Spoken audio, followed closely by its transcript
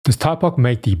Does Thypoch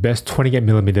make the best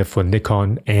 28mm for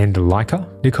Nikon and Leica?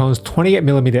 Nikon's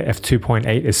 28mm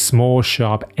f2.8 is small,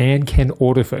 sharp, and can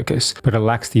autofocus, but it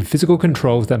lacks the physical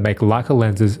controls that make Leica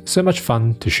lenses so much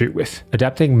fun to shoot with.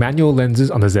 Adapting manual lenses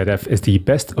on the ZF is the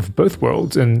best of both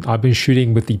worlds, and I've been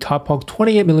shooting with the Thypoch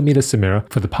 28mm Simera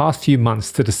for the past few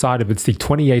months to decide if it's the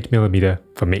 28mm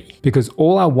for me, because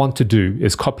all I want to do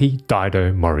is copy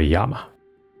Daido Moriyama.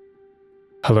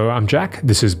 Hello, I'm Jack,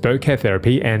 this is Bokeh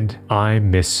Therapy, and I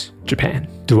miss Japan.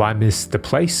 Do I miss the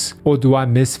place, or do I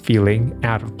miss feeling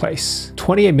out of place?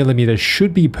 28mm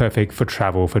should be perfect for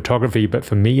travel photography, but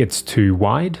for me it's too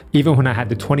wide. Even when I had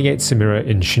the 28 Simera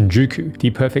in Shinjuku, the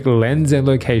perfect lens and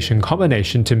location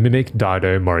combination to mimic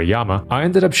Daido Moriyama, I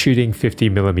ended up shooting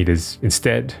 50mm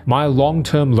instead. My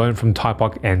long-term loan from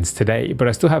Thypoch ends today, but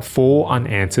I still have 4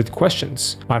 unanswered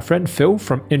questions. My friend Phil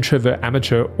from Introvert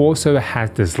Amateur also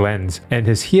has this lens, and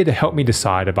is here to help me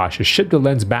decide if I should ship the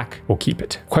lens back or keep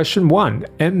it. Question 1.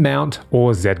 M mount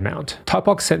or Z mount?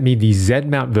 Thypoch sent me the Z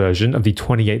mount version of the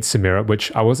 28 Simera,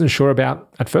 which I wasn't sure about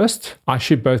at first. I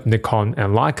shoot both Nikon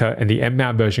and Leica, and the M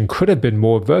mount version could have been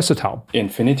more versatile.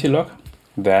 Infinity lock.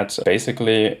 That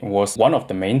basically was one of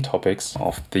the main topics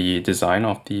of the design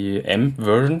of the M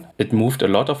version. It moved a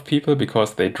lot of people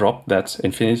because they dropped that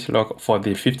infinity lock for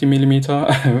the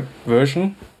 50mm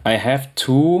version. I have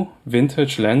 2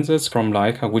 vintage lenses from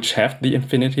Leica which have the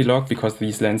infinity lock because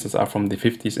these lenses are from the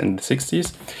 50s and the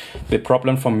 60s. The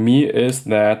problem for me is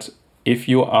that if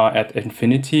you are at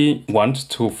infinity, want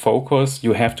to focus,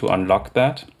 you have to unlock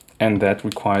that. And that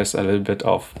requires a little bit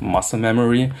of muscle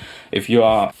memory. If you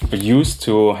are used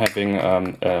to having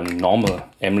a normal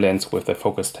M lens with a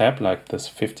focus tab like this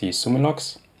 50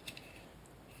 Sumilox,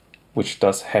 which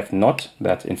does have not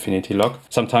that infinity lock.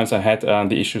 Sometimes I had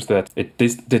the issues that it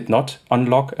did not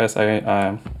unlock as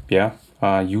I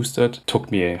used it.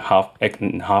 Took me half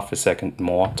a second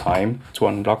more time to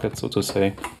unlock it, so to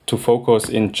say. To focus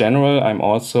in general, I'm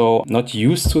also not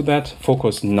used to that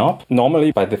focus knob.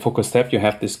 Normally by the focus tab you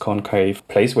have this concave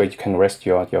place where you can rest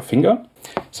your finger.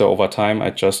 So over time I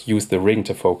just use the ring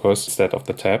to focus instead of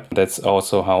the tab. That's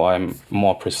also how I'm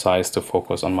more precise to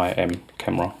focus on my M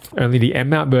camera. Only the M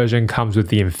mount version comes with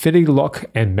the infinity lock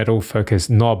and metal focus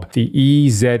knob. The E,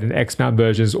 Z, and X mount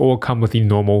versions all come with the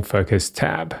normal focus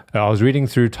tab. I was reading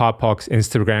through Thypoch's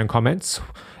Instagram comments,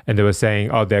 and they were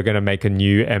saying, oh, they're going to make a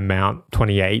new M mount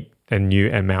 28 and new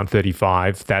M mount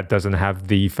 35 that doesn't have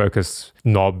the focus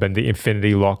knob and the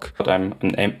infinity lock. But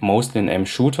I'm mostly an M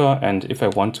shooter, and if I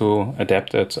want to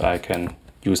adapt it, I can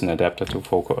use an adapter to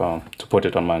put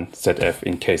it on my ZF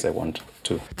in case I want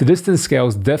to. The distance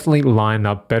scales definitely line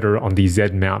up better on the Z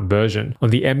mount version. On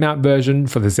the M mount version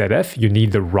for the ZF, you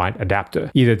need the right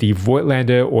adapter. Either the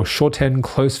Voigtlander or Shorten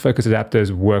close focus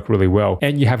adapters work really well,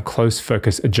 and you have close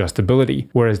focus adjustability,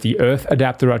 whereas the Earth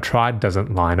adapter I tried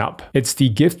doesn't line up. It's the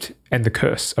gift and the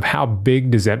curse of how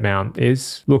big the Z mount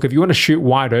is. Look, if you want to shoot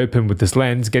wide open with this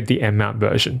lens, get the M mount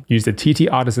version. Use the TT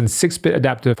Artisan 6-bit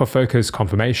adapter for focus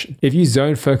confirmation. If you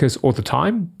zone focus all the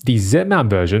time, the Z mount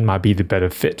version might be the better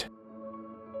fit.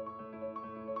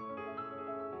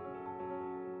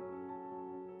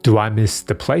 Do I miss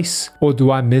the place, or do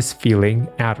I miss feeling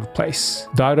out of place?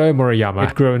 Daido Moriyama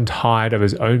had grown tired of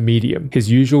his own medium.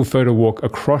 His usual photo walk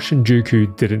across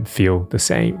Shinjuku didn't feel the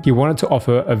same. He wanted to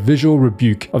offer a visual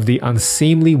rebuke of the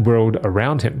unseemly world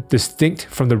around him, distinct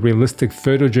from the realistic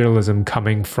photojournalism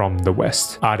coming from the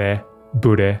West. Are,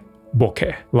 Bure,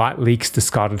 Bokeh. Light leaks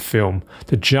discarded film,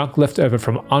 the junk left over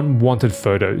from unwanted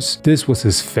photos. This was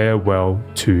his farewell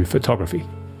to photography.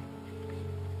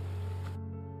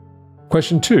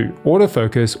 Question 2.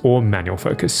 Autofocus or manual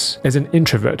focus? As an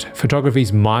introvert, photography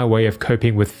is my way of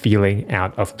coping with feeling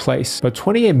out of place, but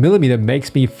 28mm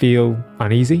makes me feel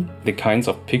uneasy. The kinds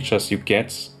of pictures you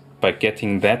get by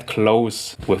getting that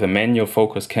close with a manual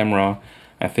focus camera,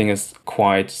 I think is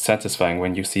quite satisfying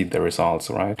when you see the results,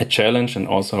 right? A challenge and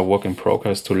also a work in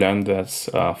progress to learn this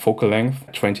focal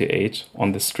length, 28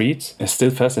 on the streets. It's still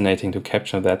fascinating to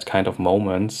capture that kind of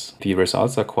moments. The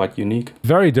results are quite unique.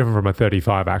 Very different from a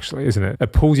 35 actually, isn't it?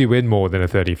 It pulls you in more than a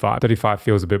 35. 35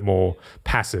 feels a bit more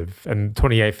passive, and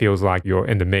 28 feels like you're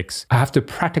in the mix. I have to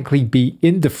practically be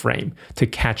in the frame to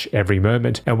catch every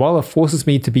moment. And while it forces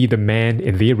me to be the man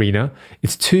in the arena,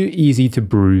 it's too easy to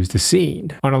bruise the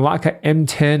scene. On a Leica M10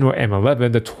 M10 or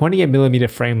M11, the 28mm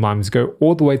frame lines go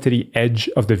all the way to the edge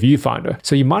of the viewfinder,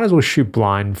 so you might as well shoot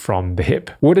blind from the hip.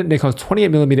 Wouldn't Nikon's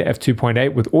 28mm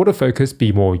f2.8 with autofocus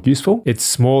be more useful? It's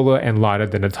smaller and lighter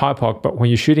than a Thypoch, but when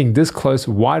you're shooting this close,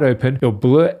 wide open, it'll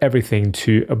blur everything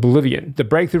to oblivion. The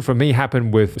breakthrough for me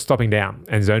happened with stopping down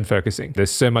and zone focusing.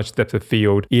 There's so much depth of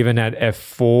field, even at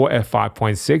f4,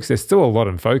 f5.6, there's still a lot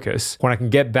in focus. When I can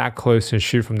get that close and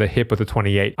shoot from the hip of the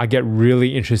 28, I get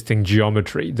really interesting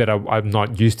geometry that I'm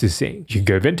not used to seeing. You can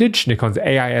go vintage. Nikon's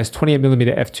AIS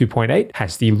 28mm f2.8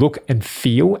 has the look and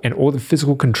feel and all the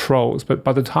physical controls, but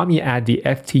by the time you add the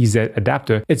FTZ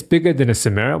adapter, it's bigger than a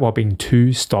Simera while being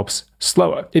 2 stops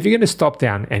slower. If you're going to stop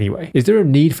down anyway, is there a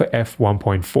need for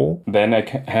f1.4? Then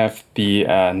I have the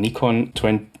Nikon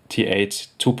 28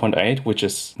 2.8, which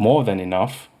is more than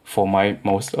enough for my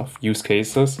most of use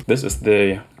cases. This is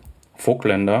the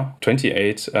Vogtländer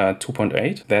 28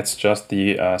 2.8. That's just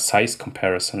the size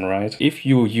comparison, right? If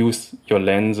you use your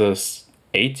lenses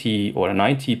 80 or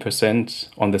 90%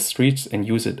 on the streets and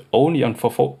use it only on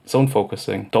for zone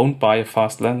focusing, don't buy a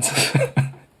fast lens.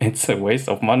 It's a waste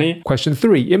of money. Question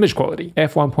 3, image quality.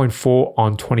 f1.4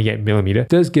 on 28mm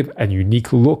does give a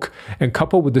unique look, and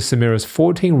coupled with the Simera's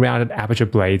 14 rounded aperture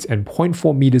blades and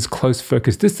 0.4 meters close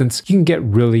focus distance, you can get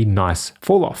really nice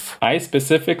fall off. I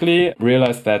specifically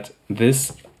realized that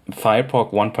this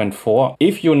Thypoch 1.4,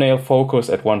 if you nail focus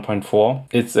at 1.4,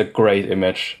 it's a great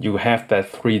image. You have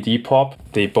that 3D pop.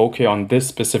 The bokeh on this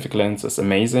specific lens is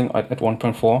amazing at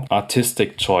 1.4.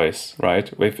 Artistic choice,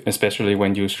 right? Especially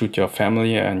when you shoot your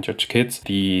family and your kids.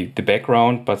 The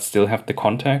background, but still have the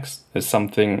context, is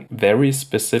something very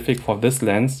specific for this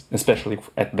lens, especially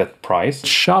at that price.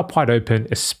 Sharp wide open,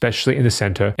 especially in the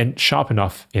center, and sharp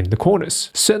enough in the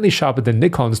corners. Certainly sharper than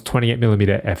Nikon's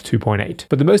 28mm f2.8.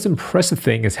 But the most impressive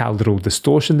thing is how little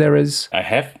distortion there is. I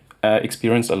have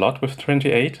experienced a lot with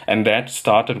 28, and that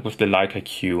started with the Leica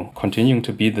Q, continuing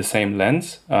to be the same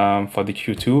lens for the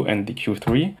Q2 and the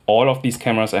Q3. All of these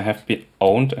cameras I have been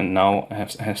owned and now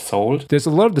have sold. There's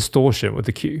a lot of distortion with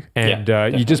the Q, and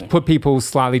you just put people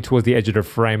slightly towards the edge of the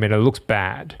frame and it looks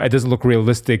bad. It doesn't look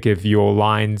realistic if your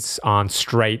lines aren't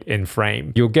straight in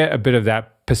frame. You'll get a bit of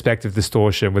that perspective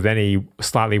distortion with any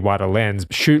slightly wider lens.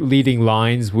 Shoot leading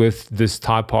lines with this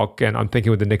Thypoch, and I'm thinking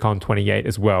with the Nikon 28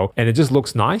 as well, and it just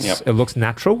looks nice. Yep. It looks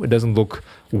natural. It doesn't look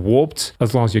warped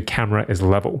as long as your camera is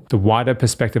level. The wider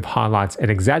perspective highlights and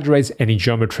exaggerates any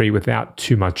geometry without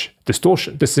too much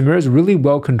distortion. The Simera is really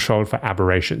well controlled for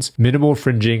aberrations, minimal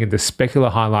fringing, and the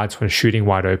specular highlights when shooting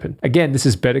wide open. Again, this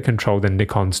is better controlled than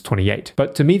Nikon's 28,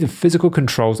 but to me the physical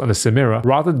controls on the Simera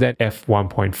rather than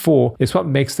f1.4 is what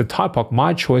makes the Thypoch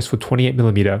my choice for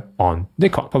 28mm on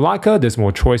Nikon. For Leica, there's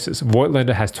more choices.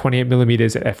 Vogtländer has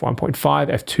 28mm at f1.5,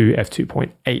 f2,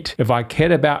 f2.8. If I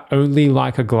cared about only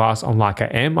Leica glass on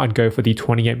Leica M, I'd go for the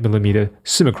 28mm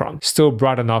Summicron. Still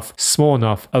bright enough, small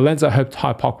enough, a lens I hope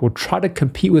Thypoch will try to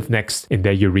compete with next in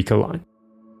their Eureka line.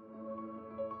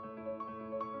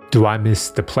 Do I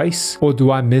miss the place, or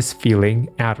do I miss feeling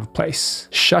out of place?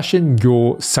 Shashin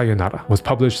Yo Sayonara was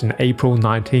published in April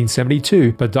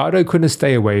 1972, but Daido couldn't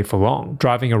stay away for long.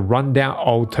 Driving a rundown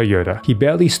old Toyota, he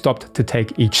barely stopped to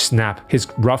take each snap. His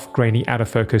rough, grainy,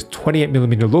 out-of-focus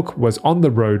 28mm look was on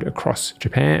the road across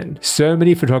Japan. So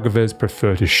many photographers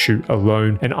prefer to shoot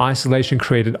alone, and isolation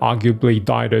created arguably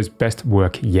Daido's best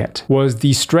work yet. Was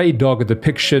the stray dog a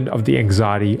depiction of the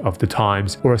anxiety of the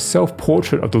times, or a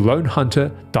self-portrait of the lone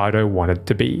hunter Daido wanted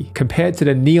to be? Compared to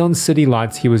the neon city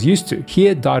lights he was used to,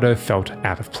 here Daido felt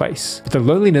out of place. But the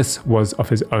loneliness was of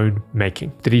his own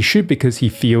making. Did he shoot because he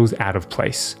feels out of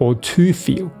place, or to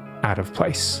feel out of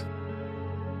place?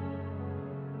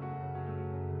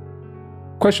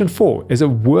 Question 4. Is it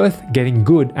worth getting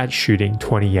good at shooting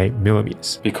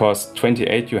 28mm? Because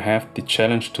 28 you have the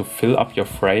challenge to fill up your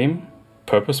frame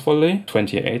purposefully.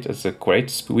 28 is a great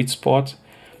sweet spot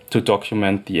to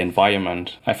document the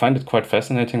environment. I find it quite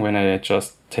fascinating when I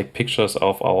just take pictures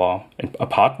of our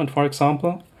apartment, for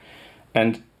example,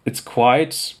 and it's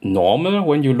quite normal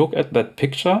when you look at that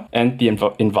picture, and the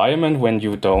environment when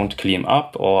you don't clean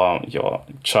up or your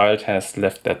child has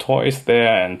left their toys there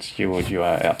and you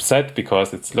are upset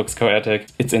because it looks chaotic.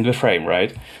 It's in the frame,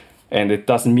 right? And it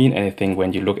doesn't mean anything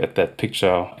when you look at that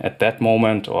picture at that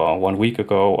moment or 1 week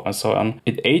ago or so on.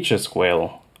 It ages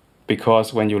well.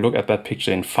 Because when you look at that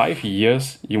picture in 5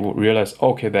 years, you will realize,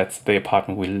 okay, that's the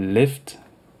apartment we lived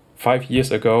 5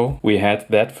 years ago. We had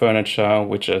that furniture,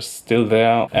 which is still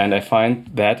there. And I find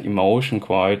that emotion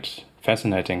quite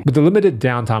fascinating. With the limited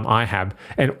downtime I have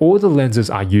and all the lenses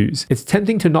I use, it's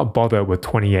tempting to not bother with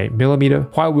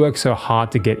 28mm. Why work so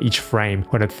hard to get each frame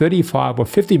when a 35 or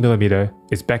 50mm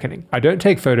is beckoning? I don't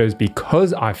take photos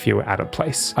because I feel out of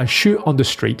place. I shoot on the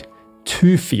street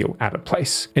to feel out of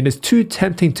place. And it's too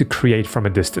tempting to create from a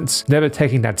distance, never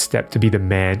taking that step to be the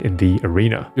man in the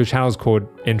arena. Your channel is called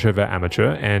Introvert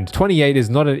Amateur, and 28 is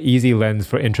not an easy lens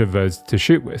for introverts to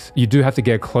shoot with. You do have to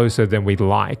get closer than we'd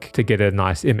like to get a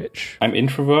nice image. I'm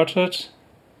introverted.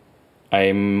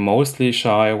 I'm mostly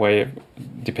shy away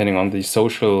depending on the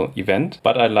social event,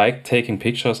 but I like taking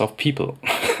pictures of people.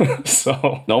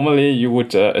 So normally you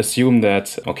would assume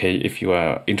that, okay, if you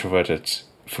are introverted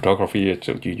photography,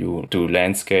 you do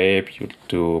landscape, you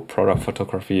do product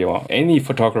photography, or any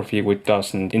photography which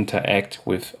doesn't interact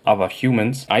with other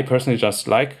humans. I personally just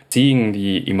like seeing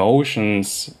the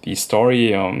emotions, the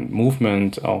story,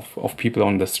 movement of people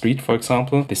on the street, for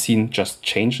example. The scene just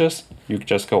changes. You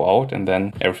just go out and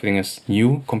then everything is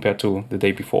new compared to the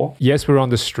day before. Yes, we're on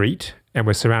the street and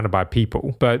we're surrounded by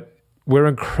people, but we're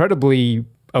incredibly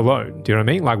alone. Do you know what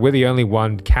I mean? Like, we're the only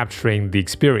one capturing the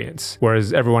experience,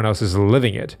 whereas everyone else is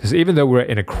living it. So even though we're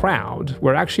in a crowd,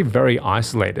 we're actually very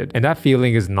isolated. And that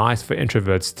feeling is nice for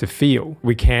introverts to feel.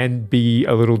 We can be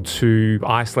a little too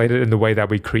isolated in the way that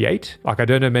we create. Like, I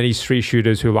don't know many street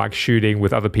shooters who like shooting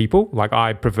with other people. Like,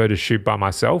 I prefer to shoot by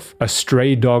myself. A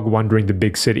stray dog wandering the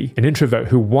big city. An introvert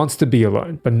who wants to be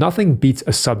alone. But nothing beats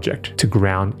a subject to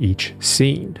ground each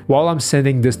scene. While I'm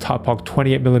sending this Thypoch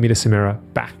 28mm Simera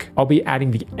back, I'll be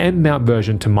adding the M mount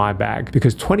version to my bag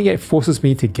because 28 forces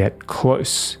me to get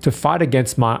close, to fight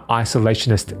against my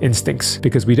isolationist instincts,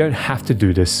 because we don't have to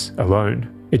do this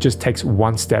alone. It just takes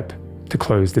one step to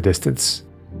close the distance.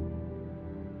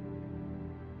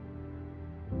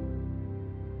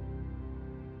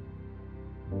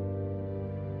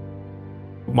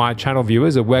 My channel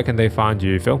viewers, where can they find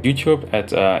you, Phil? YouTube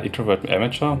at Introvert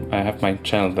Amateur. I have my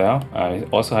channel there. I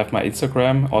also have my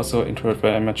Instagram, also Introvert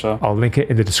Amateur. I'll link it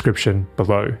in the description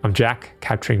below. I'm Jack,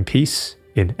 capturing peace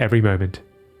in every moment.